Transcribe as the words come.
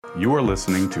You are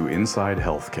listening to Inside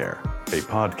Healthcare, a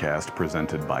podcast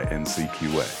presented by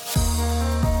NCQA.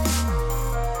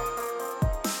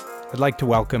 I'd like to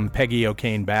welcome Peggy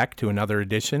O'Kane back to another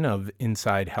edition of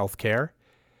Inside Healthcare.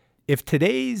 If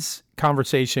today's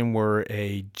conversation were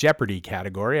a Jeopardy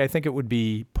category, I think it would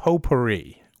be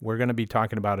potpourri. We're going to be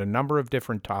talking about a number of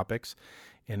different topics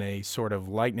in a sort of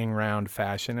lightning round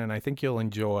fashion, and I think you'll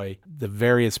enjoy the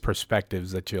various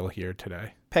perspectives that you'll hear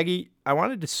today. Peggy, I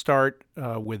wanted to start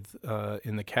with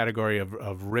in the category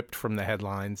of ripped from the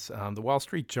headlines. The Wall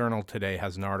Street Journal today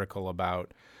has an article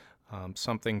about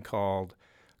something called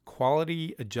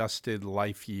Quality Adjusted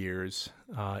Life Years.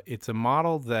 It's a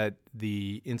model that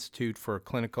the Institute for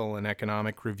Clinical and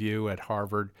Economic Review at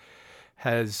Harvard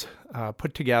has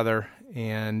put together,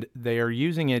 and they are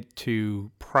using it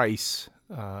to price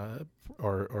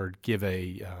or give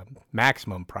a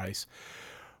maximum price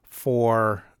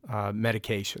for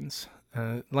medications.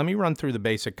 Let me run through the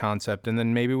basic concept, and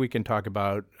then maybe we can talk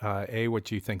about, A, what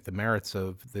you think the merits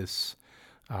of this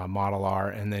model are,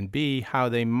 and then B, how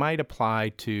they might apply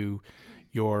to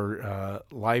your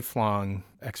lifelong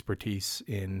expertise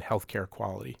in healthcare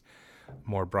quality,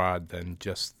 more broad than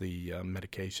just the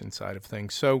medication side of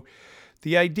things. So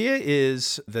the idea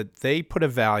is that they put a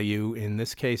value, in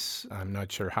this case, I'm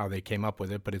not sure how they came up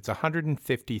with it, but it's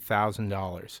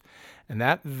 $150,000. And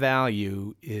that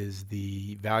value is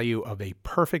the value of a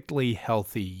perfectly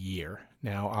healthy year.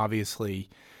 Now, obviously,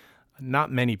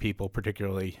 not many people,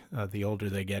 particularly the older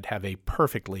they get, have a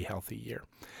perfectly healthy year.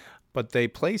 But they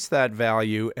place that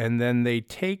value, and then they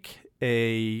take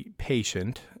a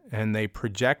patient and they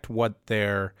project what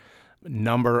their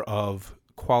number of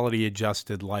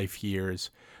quality-adjusted life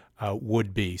years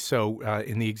would be. So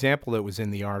in the example that was in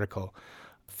the article,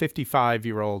 a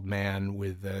 55-year-old man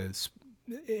with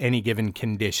any given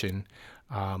condition,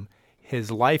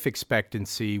 his life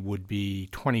expectancy would be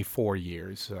 24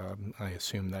 years. I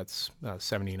assume that's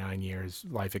 79 years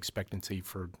life expectancy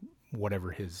for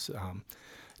whatever his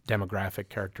demographic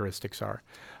characteristics are.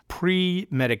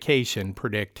 Pre-medication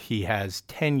predict he has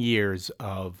 10 years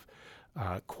of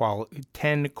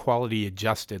 10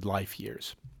 quality-adjusted life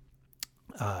years.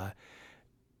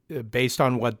 Based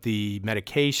on what the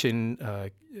medication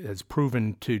has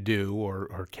proven to do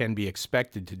or can be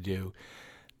expected to do,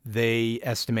 they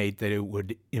estimate that it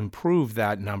would improve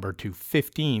that number to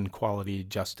 15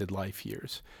 quality-adjusted life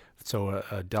years, so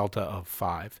a delta of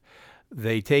 5.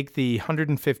 They take the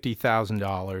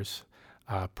 $150,000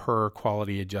 per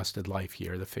quality-adjusted life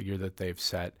year, the figure that they've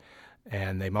set,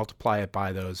 and they multiply it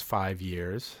by those 5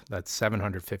 years. That's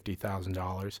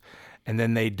 $750,000. And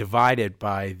then they divide it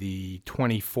by the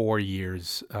 24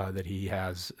 years that he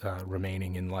has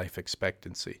remaining in life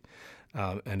expectancy.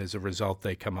 And as a result,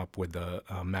 they come up with a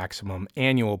maximum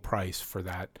annual price for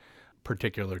that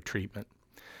particular treatment.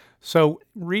 So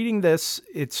reading this,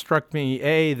 it struck me,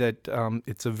 A, that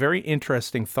it's a very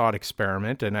interesting thought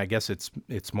experiment, and I guess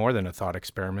it's more than a thought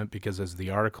experiment because, as the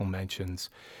article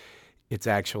mentions, it's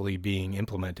actually being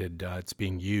implemented. It's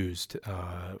being used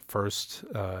first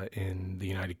in the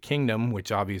United Kingdom,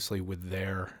 which obviously with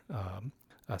their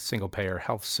single-payer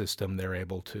health system, they're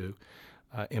able to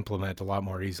implement a lot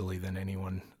more easily than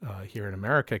anyone here in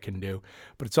America can do.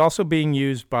 But it's also being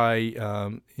used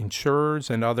by insurers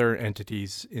and other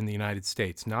entities in the United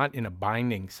States, not in a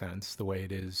binding sense the way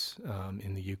it is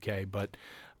in the UK, but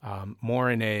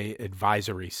more in a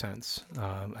advisory sense.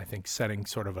 I think setting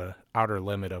sort of an outer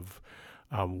limit of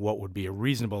what would be a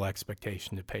reasonable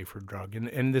expectation to pay for a drug.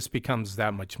 And this becomes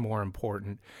that much more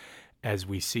important as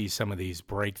we see some of these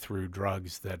breakthrough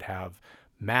drugs that have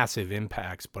massive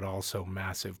impacts, but also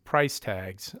massive price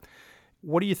tags.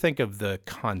 What do you think of the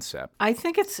concept? I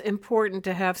think it's important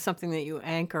to have something that you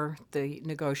anchor the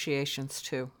negotiations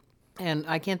to. And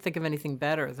I can't think of anything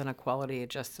better than a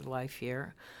quality-adjusted life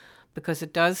year, because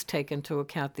it does take into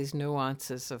account these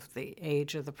nuances of the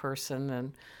age of the person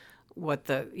and what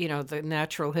the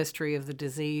natural history of the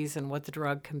disease and what the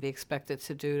drug can be expected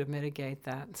to do to mitigate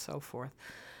that and so forth.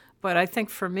 But I think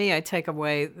for me, I take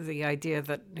away the idea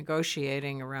that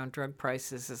negotiating around drug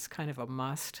prices is kind of a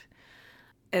must,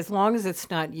 as long as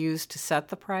it's not used to set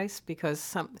the price,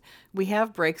 because we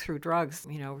have breakthrough drugs.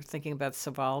 We're thinking about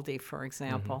Sovaldi, for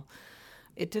example.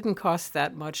 Mm-hmm. It didn't cost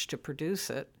that much to produce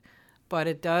it, but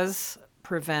it does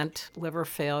prevent liver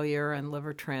failure and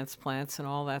liver transplants and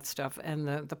all that stuff. And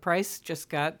the price just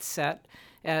got set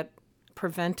at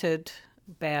prevented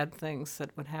bad things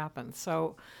that would happen.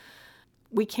 So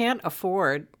we can't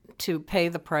afford to pay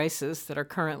the prices that are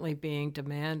currently being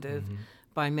demanded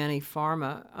by many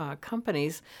pharma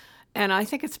companies. And I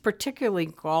think it's particularly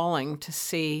galling to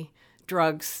see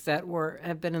drugs that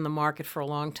have been in the market for a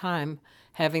long time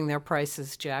having their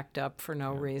prices jacked up for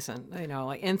no reason.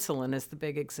 Like insulin is the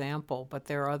big example, but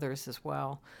there are others as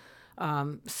well.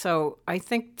 So I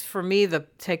think for me, the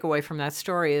takeaway from that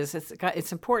story is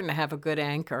it's important to have a good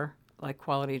anchor, like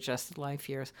quality adjusted life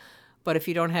years. But if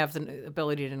you don't have the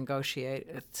ability to negotiate,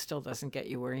 it still doesn't get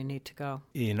you where you need to go.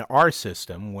 In our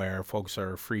system, where folks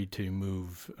are free to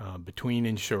move between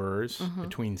insurers,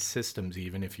 between systems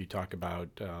even, if you talk about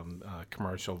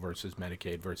commercial versus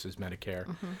Medicaid versus Medicare,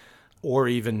 or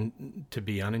even to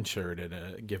be uninsured at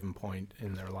a given point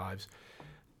in their lives,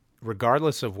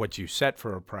 regardless of what you set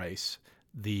for a price,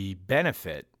 the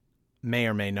benefit may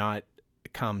or may not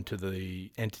come to the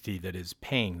entity that is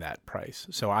paying that price.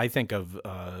 So I think of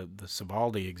the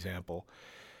Sovaldi example.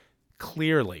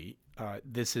 Clearly,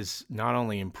 this is not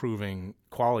only improving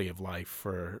quality of life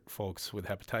for folks with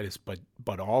hepatitis,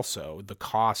 but also the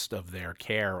cost of their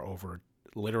care over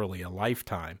literally a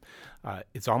lifetime.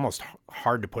 It's almost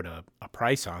hard to put a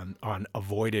price on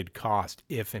avoided cost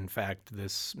if, in fact,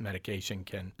 this medication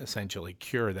can essentially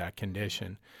cure that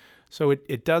condition. So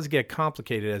it does get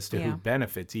complicated as to who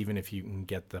benefits, even if you can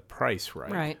get the price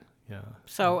right. Right. Yeah.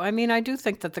 So, I do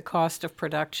think that the cost of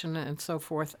production and so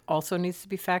forth also needs to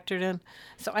be factored in.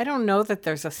 So I don't know that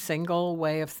there's a single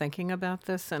way of thinking about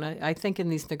this. And I think in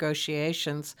these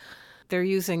negotiations, they're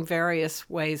using various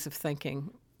ways of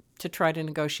thinking to try to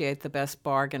negotiate the best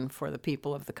bargain for the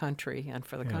people of the country and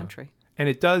for the country. And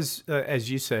it does,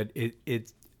 as you said,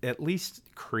 it at least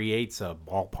creates a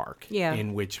ballpark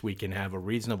in which we can have a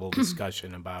reasonable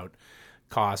discussion about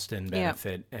cost and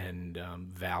benefit and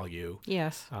value.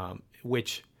 Yes.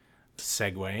 Which,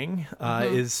 segueing,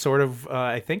 is sort of,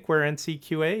 I think, where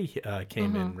NCQA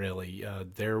came in, really.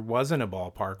 There wasn't a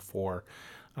ballpark for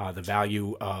the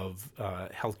value of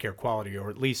healthcare quality,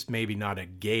 or at least maybe not a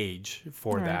gauge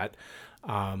for that.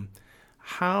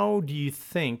 How do you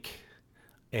think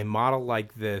a model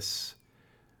like this,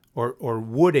 or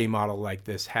would a model like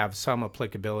this have some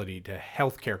applicability to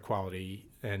healthcare quality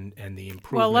and the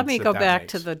improvements? Well, let me go back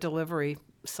makes? to the delivery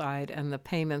side and the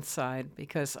payment side,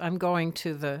 because I'm going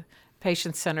to the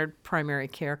Patient-Centered Primary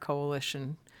Care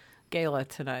Coalition gala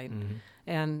tonight.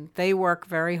 And they work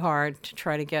very hard to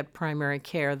try to get primary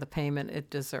care the payment it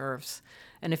deserves.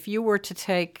 And if you were to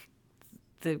take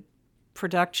the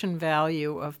production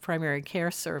value of primary care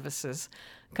services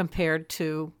compared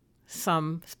to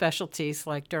some specialties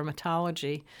like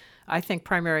dermatology, I think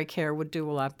primary care would do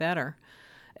a lot better.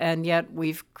 And yet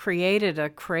we've created a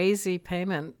crazy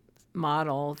payment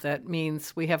model that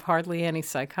means we have hardly any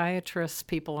psychiatrists.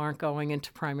 People aren't going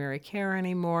into primary care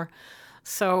anymore.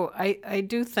 So I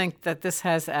do think that this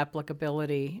has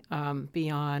applicability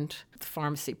beyond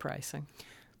pharmacy pricing.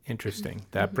 Interesting.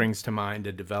 That brings to mind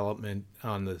a development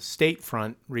on the state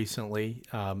front recently.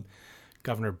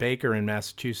 Governor Baker in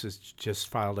Massachusetts just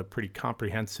filed a pretty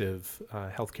comprehensive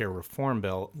healthcare reform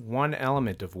bill, one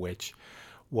element of which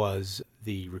was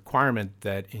the requirement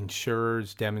that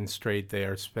insurers demonstrate they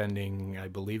are spending, I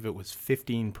believe it was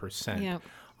 15%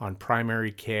 on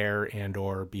primary care and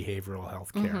or behavioral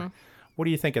health care. What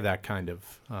do you think of that kind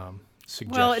of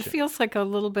suggestion? Well, it feels like a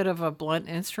little bit of a blunt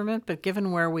instrument, but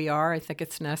given where we are, I think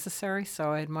it's necessary.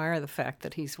 So I admire the fact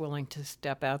that he's willing to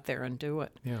step out there and do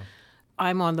it. Yeah.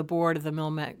 I'm on the board of the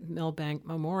Milbank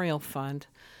Memorial Fund,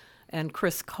 and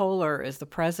Chris Kohler is the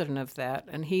president of that,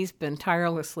 and he's been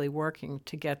tirelessly working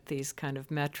to get these kind of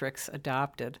metrics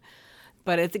adopted.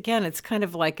 But it's kind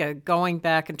of like a going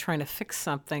back and trying to fix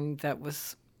something that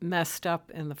was messed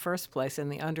up in the first place in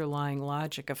the underlying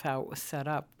logic of how it was set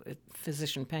up,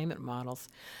 physician payment models.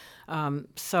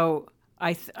 So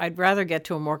I'd rather get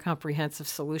to a more comprehensive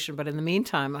solution, but in the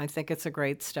meantime, I think it's a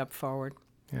great step forward.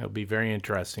 Yeah, it'll be very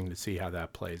interesting to see how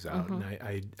that plays out. And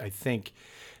I think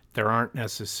there aren't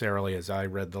necessarily, as I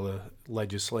read the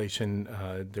legislation,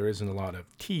 there isn't a lot of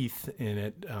teeth in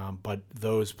it, but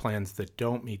those plans that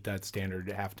don't meet that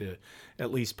standard have to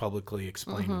at least publicly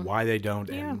explain why they don't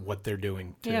and what they're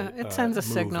doing to it sends a move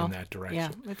signal in that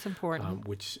direction. Yeah, it's important.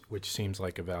 Which seems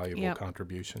like a valuable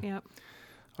contribution. Yep.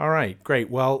 All right, great.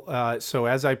 Well, so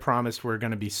as I promised, we're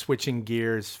going to be switching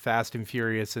gears fast and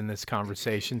furious in this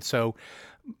conversation. So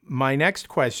my next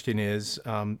question is,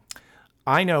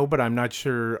 I know, but I'm not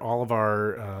sure all of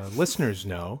our listeners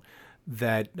know,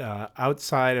 that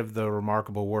outside of the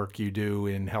remarkable work you do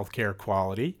in healthcare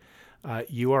quality,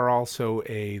 you are also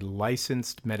a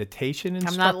licensed meditation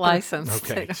instructor. I'm not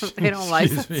licensed. Okay. They don't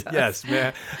license us.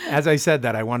 Yes. As I said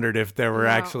that, I wondered if there were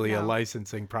actually a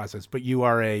licensing process. But you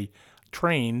are a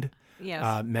trained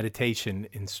Yes. meditation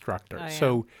instructor. I am.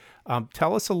 So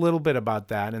tell us a little bit about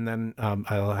that, and then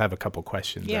I'll have a couple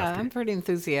questions Yeah, after. I'm pretty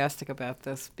enthusiastic about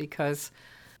this because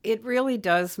it really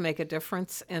does make a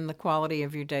difference in the quality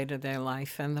of your day-to-day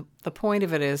life. And the point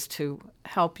of it is to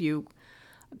help you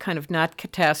kind of not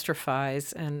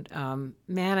catastrophize and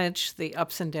manage the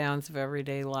ups and downs of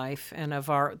everyday life and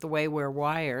of the way we're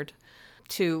wired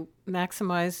to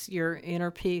maximize your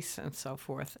inner peace and so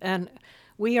forth. And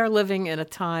we are living in a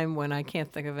time when I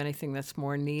can't think of anything that's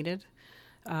more needed.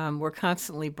 We're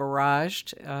constantly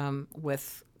barraged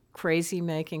with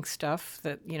crazy-making stuff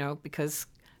that, because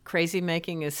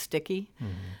crazy-making is sticky.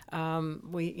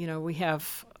 We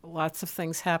have lots of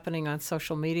things happening on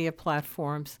social media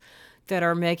platforms that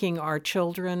are making our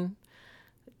children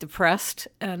depressed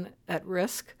and at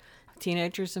risk,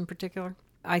 teenagers in particular.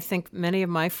 I think many of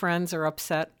my friends are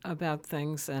upset about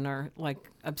things and are like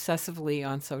obsessively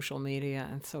on social media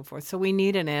and so forth. So we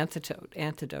need an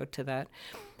antidote to that.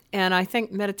 And I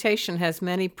think meditation has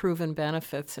many proven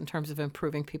benefits in terms of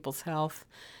improving people's health,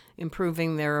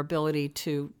 improving their ability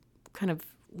to kind of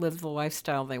live the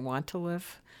lifestyle they want to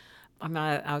live. I'm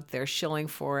not out there shilling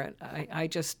for it. I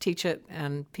just teach it,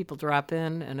 and people drop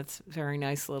in, and it's a very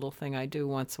nice little thing I do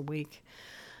once a week.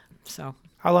 So,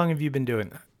 How long have you been doing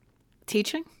that?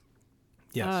 teaching?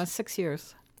 Yes. 6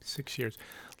 years. 6 years.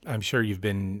 I'm sure you've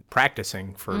been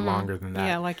practicing for longer than that.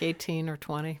 Yeah, like 18 or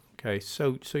 20. Okay,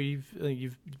 so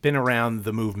you've been around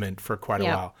the movement for quite a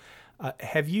Yeah. while.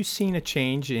 Have you seen a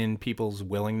change in people's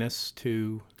willingness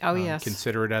to Yes.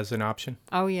 consider it as an option?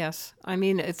 Oh, yes. I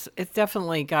mean, it's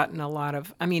definitely gotten a lot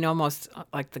of, almost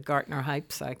like the Gartner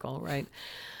hype cycle, right?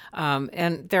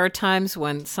 And there are times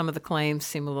when some of the claims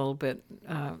seem a little bit,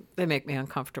 they make me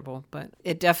uncomfortable, but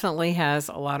it definitely has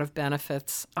a lot of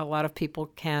benefits. A lot of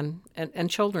people can, and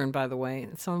children, by the way.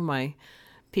 Some of my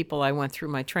people I went through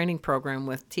my training program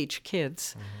with teach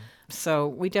kids. So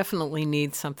we definitely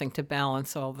need something to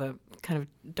balance all the kind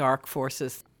of dark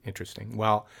forces. Interesting.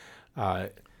 Well,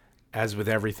 as with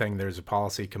everything, there's a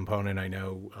policy component. I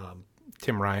know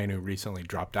Tim Ryan, who recently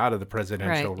dropped out of the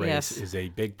presidential Right, race, yes. is a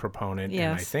big proponent, and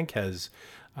I Yes. think has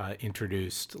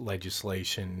introduced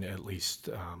legislation at least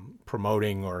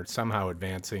promoting or somehow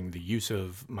advancing the use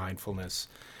of mindfulness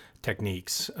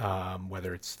techniques,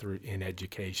 whether it's in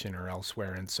education or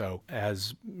elsewhere. And so,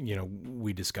 as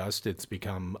we discussed, it's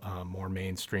become more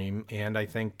mainstream. And I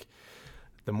think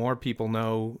the more people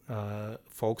know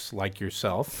folks like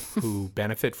yourself who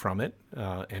benefit from it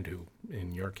and who,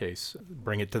 in your case,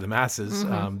 bring it to the masses,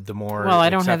 the more. Well, I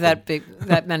don't have accepted-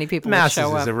 that many people that masses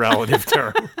show is up. a relative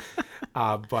term.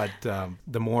 But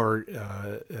the more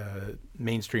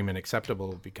mainstream and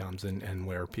acceptable it becomes and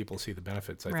where people see the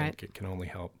benefits, I Right. think it can only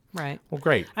help. Right. Well,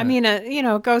 great. I mean,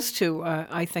 it goes to,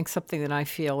 I think, something that I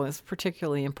feel is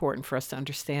particularly important for us to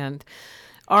understand.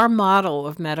 Our model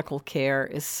of medical care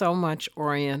is so much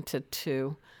oriented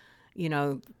to,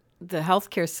 the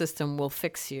healthcare system will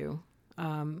fix you.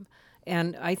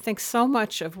 And I think so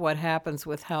much of what happens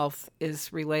with health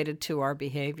is related to our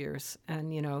behaviors.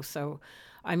 And,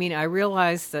 I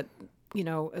realize that,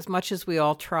 as much as we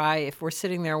all try, if we're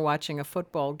sitting there watching a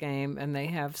football game and they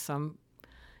have some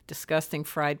disgusting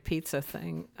fried pizza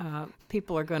thing,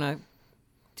 people are going to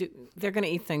they're going to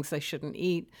eat things they shouldn't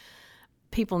eat.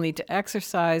 People need to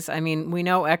exercise. I mean, we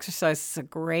know exercise is a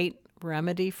great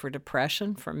remedy for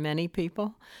depression for many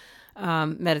people.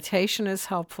 Meditation is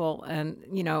helpful. And,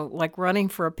 like running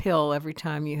for a pill every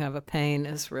time you have a pain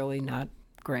is really not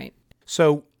great.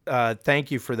 So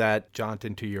thank you for that,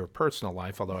 Jonathan, to your personal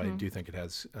life, although I do think it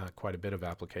has quite a bit of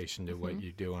application to what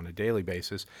you do on a daily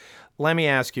basis. Let me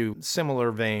ask you,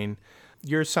 similar vein,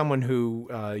 you're someone who,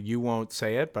 you won't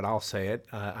say it, but I'll say it,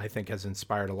 I think has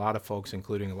inspired a lot of folks,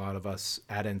 including a lot of us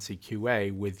at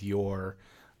NCQA, with your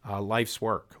life's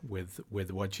work, with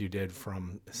what you did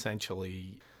from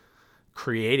essentially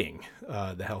creating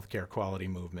the healthcare quality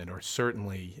movement, or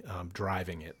certainly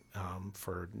driving it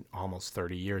for almost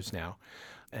 30 years now.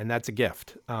 And that's a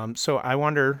gift. So I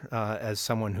wonder, as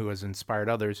someone who has inspired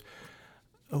others,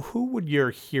 who would your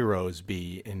heroes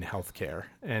be in healthcare?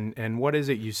 And what is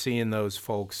it you see in those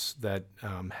folks that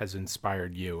has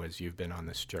inspired you as you've been on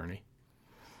this journey?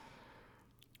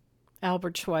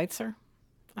 Albert Schweitzer.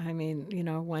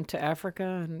 Went to Africa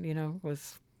and,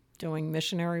 was doing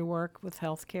missionary work with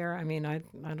healthcare.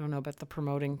 I don't know about the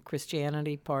promoting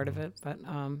Christianity part of it, but,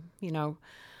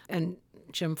 and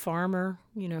Jim Farmer,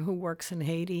 who works in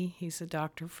Haiti. He's a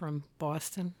doctor from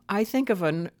Boston. I think of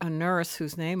a nurse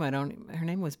whose name her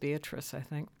name was Beatrice, I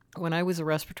think. When I was a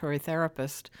respiratory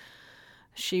therapist,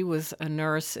 She was a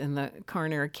nurse in the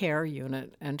coronary care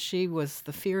unit, and she was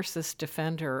the fiercest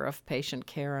defender of patient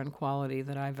care and quality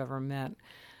that I've ever met.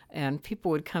 And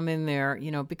people would come in there,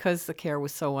 because the care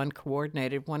was so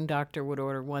uncoordinated. One doctor would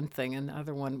order one thing, and the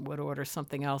other one would order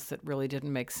something else that really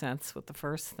didn't make sense with the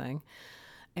first thing.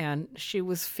 And she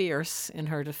was fierce in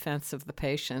her defense of the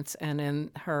patients and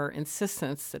in her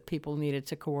insistence that people needed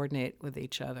to coordinate with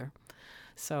each other.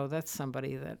 So that's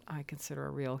somebody that I consider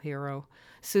a real hero.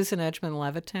 Susan Edgman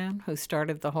Levitan, who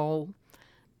started the whole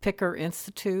Picker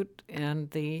Institute and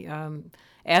the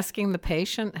asking the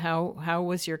patient how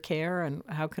was your care and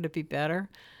how could it be better.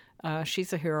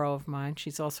 She's a hero of mine.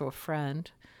 She's also a friend.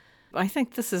 I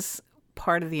think this is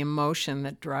part of the emotion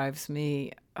that drives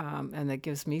me and that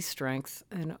gives me strength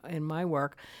in my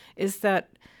work, is that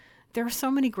there are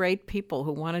so many great people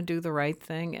who want to do the right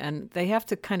thing, and they have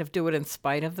to kind of do it in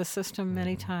spite of the system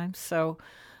many times. So,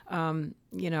 I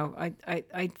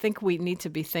think we need to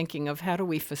be thinking of how do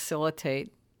we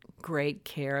facilitate great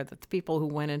care that the people who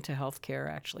went into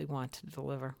healthcare actually want to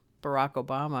deliver. Barack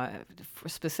Obama,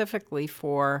 specifically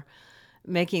for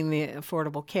making the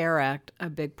Affordable Care Act a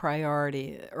big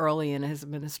priority early in his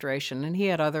administration, and he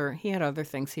had other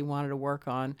things he wanted to work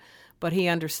on, but he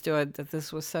understood that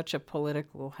this was such a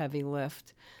political heavy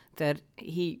lift that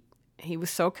he was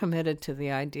so committed to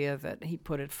the idea that he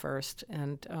put it first,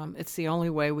 and it's the only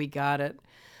way we got it,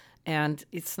 and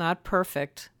it's not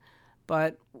perfect,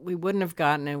 but we wouldn't have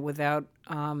gotten it without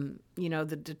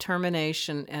the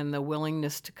determination and the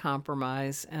willingness to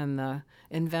compromise and the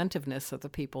inventiveness of the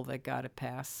people that got it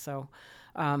passed. So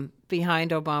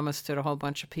behind Obama stood a whole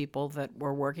bunch of people that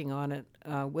were working on it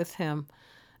with him.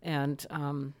 And,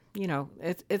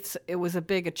 it was a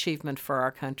big achievement for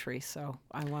our country. So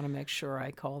I want to make sure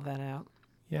I call that out.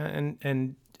 Yeah,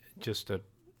 and just a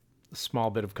small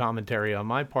bit of commentary on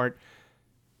my part.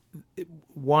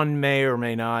 One may or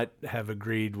may not have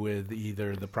agreed with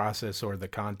either the process or the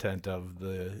content of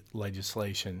the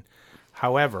legislation.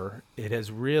 However, it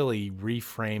has really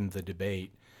reframed the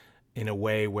debate in a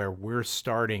way where we're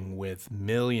starting with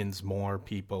millions more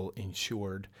people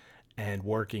insured and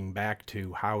working back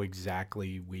to how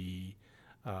exactly we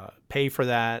pay for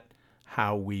that,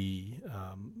 how we,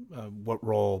 what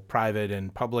role private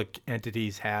and public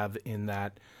entities have in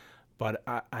that. But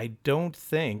I don't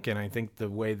think, and I think the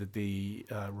way that the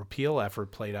repeal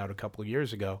effort played out a couple of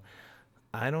years ago,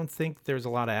 I don't think there's a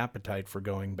lot of appetite for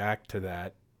going back to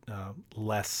that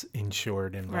less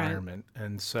insured environment. Right.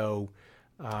 And so,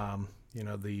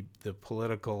 the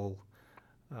political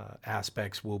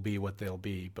aspects will be what they'll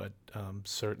be, but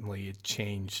certainly it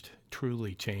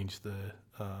truly changed the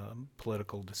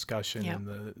political discussion and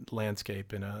the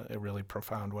landscape in a really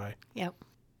profound way. Yep.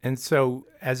 And so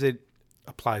as it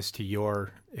applies to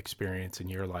your experience in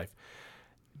your life,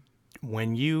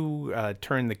 when you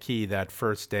turned the key that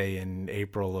first day in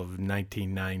April of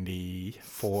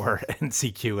 1994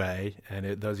 NCQA,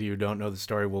 and those of you who don't know the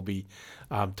story, we'll be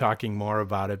talking more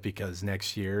about it because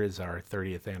next year is our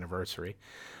 30th anniversary.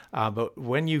 But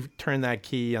when you turned that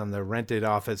key on the rented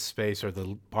office space or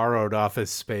the borrowed office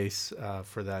space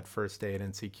for that first day at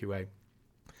NCQA,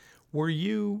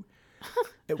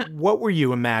 what were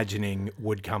you imagining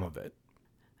would come of it?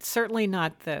 Certainly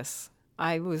not this.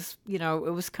 I was, it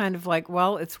was kind of like,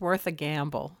 well, it's worth a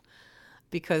gamble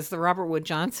because the Robert Wood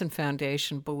Johnson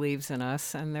Foundation believes in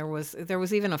us. And there was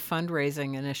even a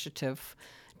fundraising initiative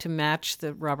to match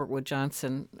the Robert Wood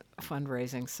Johnson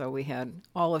fundraising. So we had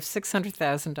all of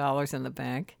 $600,000 in the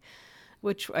bank,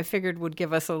 which I figured would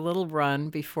give us a little run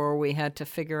before we had to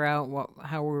figure out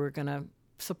how we were going to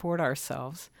support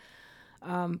ourselves.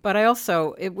 But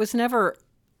it was never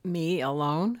me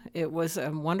alone. It was a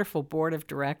wonderful board of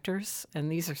directors,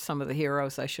 and these are some of the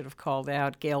heroes I should have called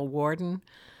out. Gail Warden,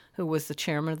 who was the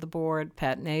chairman of the board,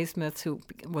 Pat Naismith, who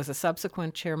was a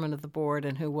subsequent chairman of the board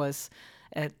and who was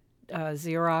at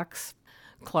Xerox,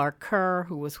 Clark Kerr,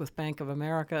 who was with Bank of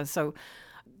America. So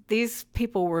these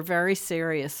people were very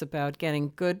serious about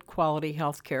getting good quality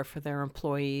health care for their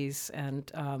employees,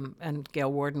 and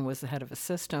Gail Warden was the head of a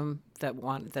system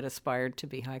that aspired to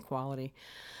be high quality.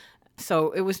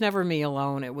 So it was never me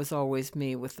alone. It was always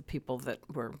me with the people that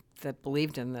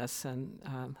believed in this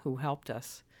and who helped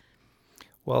us.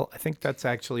 Well, I think that's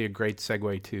actually a great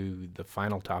segue to the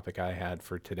final topic I had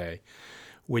for today,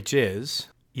 which is,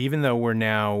 even though we're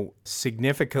now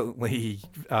significantly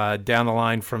down the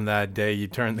line from that day you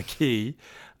turned the key,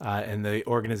 and the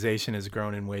organization has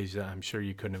grown in ways that I'm sure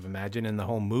you couldn't have imagined, and the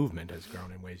whole movement has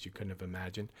grown in ways you couldn't have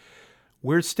imagined,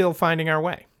 we're still finding our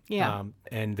way. Yeah.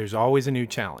 And there's always a new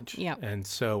challenge. Yeah. And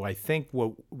so I think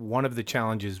one of the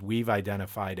challenges we've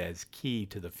identified as key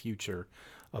to the future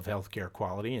of healthcare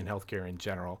quality and healthcare in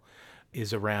general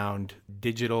is around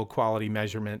digital quality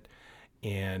measurement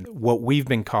and what we've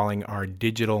been calling our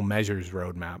digital measures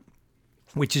roadmap,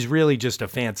 which is really just a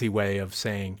fancy way of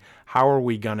saying, how are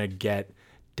we going to get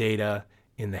data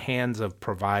in the hands of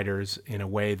providers in a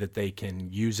way that they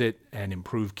can use it and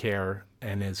improve care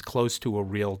and as close to a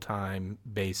real-time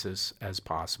basis as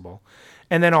possible?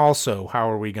 And then also,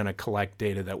 how are we going to collect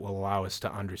data that will allow us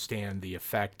to understand the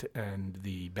effect and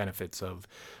the benefits of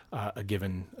a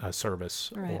given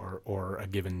service or a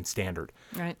given standard?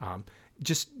 Right.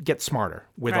 Just get smarter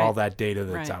with all that data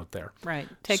that's out there. Right.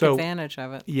 Take advantage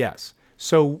of it. Yes.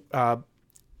 So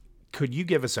could you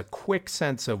give us a quick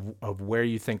sense of where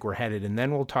you think we're headed? And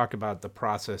then we'll talk about the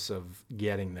process of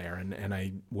getting there. And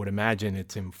I would imagine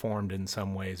it's informed in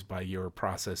some ways by your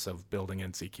process of building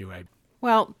NCQA.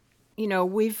 Well,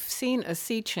 we've seen a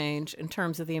sea change in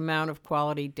terms of the amount of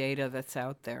quality data that's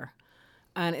out there.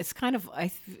 And it's kind of,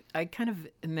 I kind of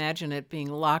imagine it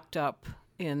being locked up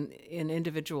in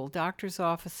individual doctors'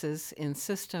 offices, in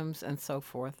systems, and so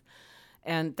forth.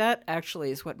 And that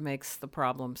actually is what makes the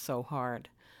problem so hard,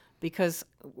 because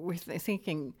we're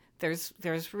thinking there's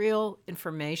real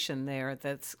information there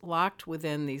that's locked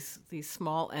within these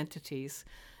small entities.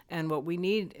 And what we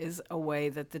need is a way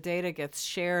that the data gets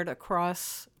shared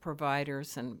across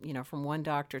providers and, from one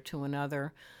doctor to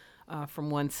another,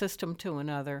 from one system to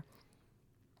another.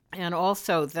 And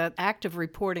also that active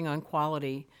reporting on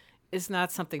quality is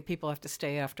not something people have to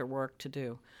stay after work to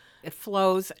do. It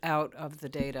flows out of the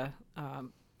data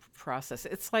process.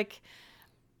 It's like,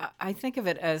 I think of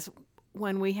it as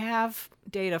when we have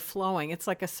data flowing, it's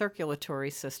like a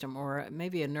circulatory system, or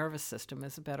maybe a nervous system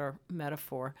is a better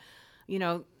metaphor.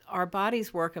 Our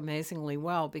bodies work amazingly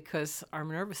well because our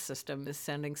nervous system is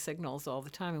sending signals all the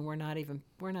time, and we're not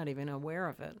even aware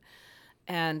of it.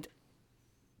 And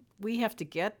we have to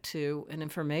get to an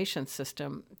information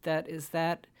system that is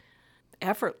that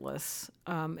effortless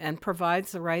and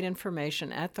provides the right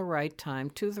information at the right time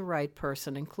to the right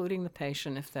person, including the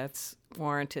patient if that's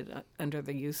warranted under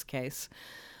the use case,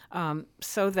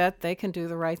 so that they can do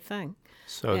the right thing.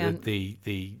 So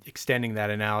the extending that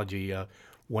analogy,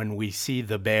 when we see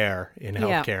the bear in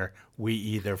healthcare, we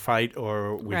either fight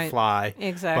or we fly.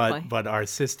 Exactly. But our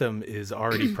system is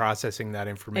already processing that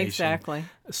information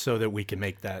so that we can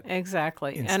make that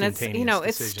instantaneous and it's decision.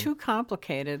 It's too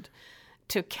complicated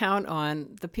to count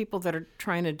on the people that are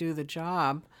trying to do the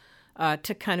job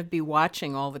to kind of be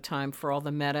watching all the time for all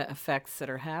the meta effects that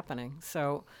are happening.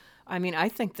 So, I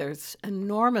think there's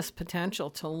enormous potential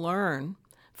to learn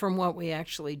from what we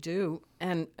actually do.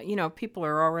 And, people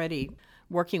are already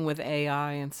working with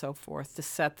AI and so forth to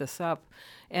set this up.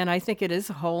 And I think it is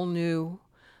a whole new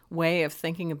way of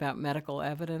thinking about medical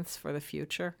evidence for the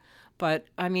future. But,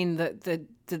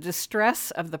 the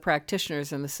distress of the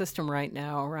practitioners in the system right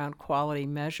now around quality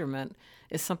measurement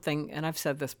is something, and I've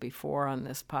said this before on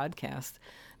this podcast,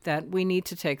 that we need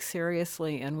to take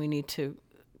seriously, and we need to,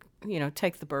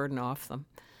 take the burden off them.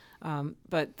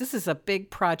 But this is a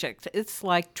big project. It's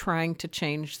like trying to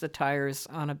change the tires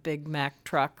on a Big Mack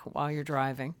truck while you're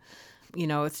driving.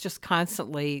 It's just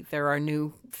constantly, there are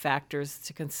new factors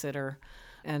to consider.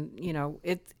 And,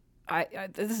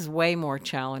 this is way more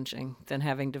challenging than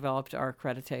having developed our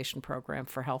accreditation program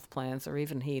for health plans or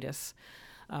even HEDIS.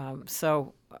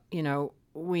 So,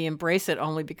 we embrace it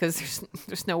only because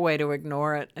there's no way to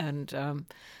ignore it,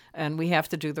 and we have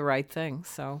to do the right thing.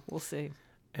 So we'll see.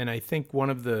 And I think one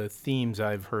of the themes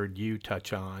I've heard you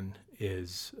touch on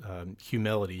is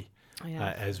humility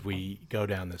as we go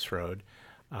down this road.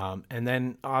 And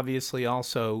then obviously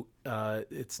also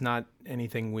it's not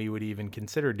anything we would even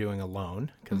consider doing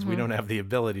alone because we don't have the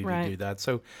ability to do that.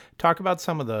 So talk about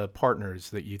some of the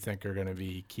partners that you think are going to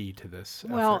be key to this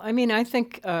effort. Well, I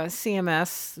think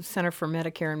CMS, Center for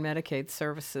Medicare and Medicaid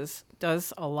Services,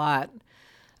 does a lot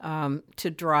to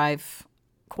drive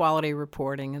quality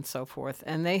reporting and so forth.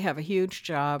 And they have a huge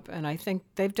job, and I think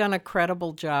they've done a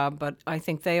credible job, but I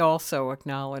think they also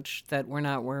acknowledge that we're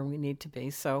not where we need to be.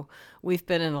 So we've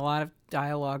been in a lot of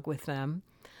dialogue with them.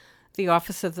 The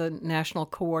Office of the National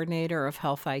Coordinator of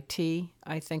Health IT,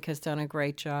 I think, has done a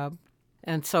great job.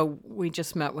 And so we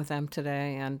just met with them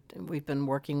today, and we've been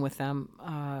working with them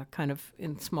kind of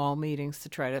in small meetings to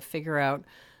try to figure out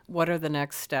what are the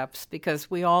next steps,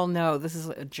 because we all know this is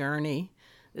a journey.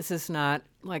 This is not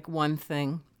like one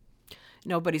thing.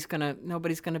 Nobody's gonna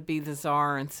be the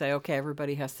czar and say, okay,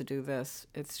 everybody has to do this.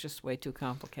 It's just way too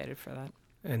complicated for that.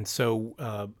 And so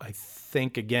I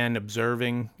think, again,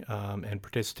 observing and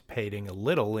participating a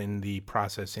little in the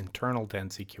process internal to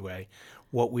NCQA,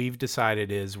 what we've decided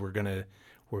is we're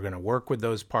gonna work with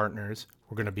those partners.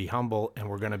 we're going to be humble, and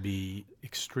we're going to be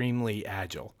extremely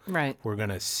agile. Right. We're going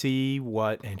to see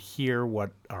what and hear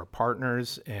what our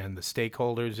partners and the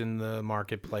stakeholders in the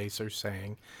marketplace are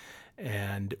saying,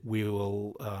 and we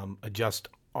will adjust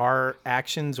our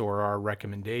actions or our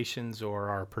recommendations or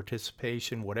our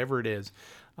participation, whatever it is,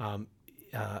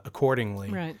 accordingly.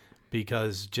 Right.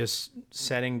 Because just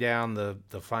setting down the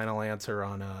final answer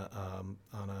on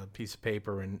a piece of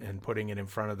paper and putting it in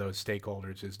front of those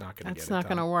stakeholders is not going to get it done. That's not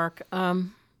going to work.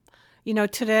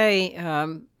 Today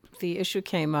the issue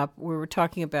came up. We were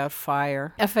talking about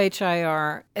FHIR.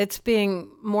 FHIR, it's being,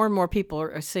 more and more people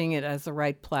are seeing it as the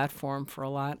right platform for a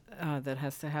lot that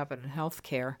has to happen in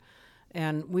healthcare.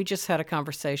 And we just had a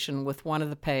conversation with one of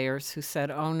the payers who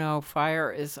said, oh no,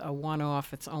 FHIR is a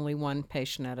one-off. It's only one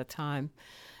patient at a time.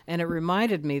 And it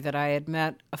reminded me that I had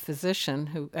met a physician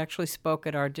who actually spoke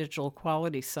at our Digital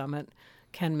Quality Summit,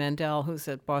 Ken Mendel, who's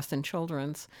at Boston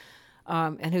Children's,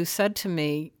 and who said to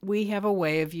me, we have a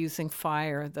way of using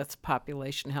FHIR that's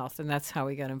population health, and that's how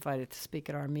we got invited to speak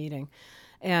at our meeting.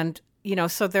 And,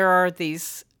 so there are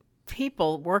these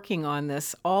people working on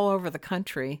this all over the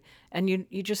country, and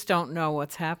you just don't know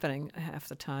what's happening half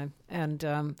the time. And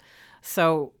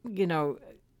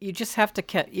you just have to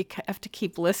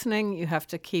keep listening. You have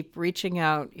to keep reaching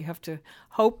out. You have to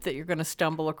hope that you're going to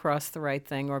stumble across the right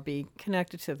thing or be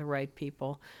connected to the right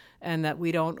people, and that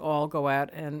we don't all go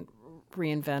out and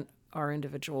reinvent our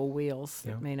individual wheels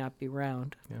that may not be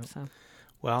round. Yeah. So.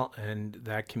 Well, and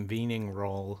that convening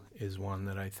role is one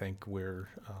that I think we're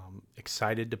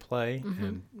excited to play,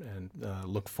 and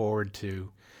look forward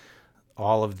to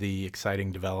all of the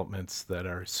exciting developments that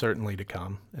are certainly to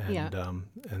come,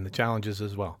 and the challenges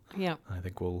as well. Yeah, I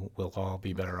think we'll all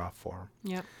be better off for them.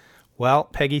 Yeah. Well,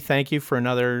 Peggy, thank you for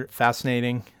another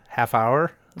fascinating half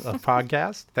hour of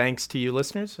podcast. Thanks to you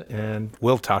listeners, and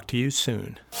we'll talk to you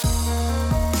soon.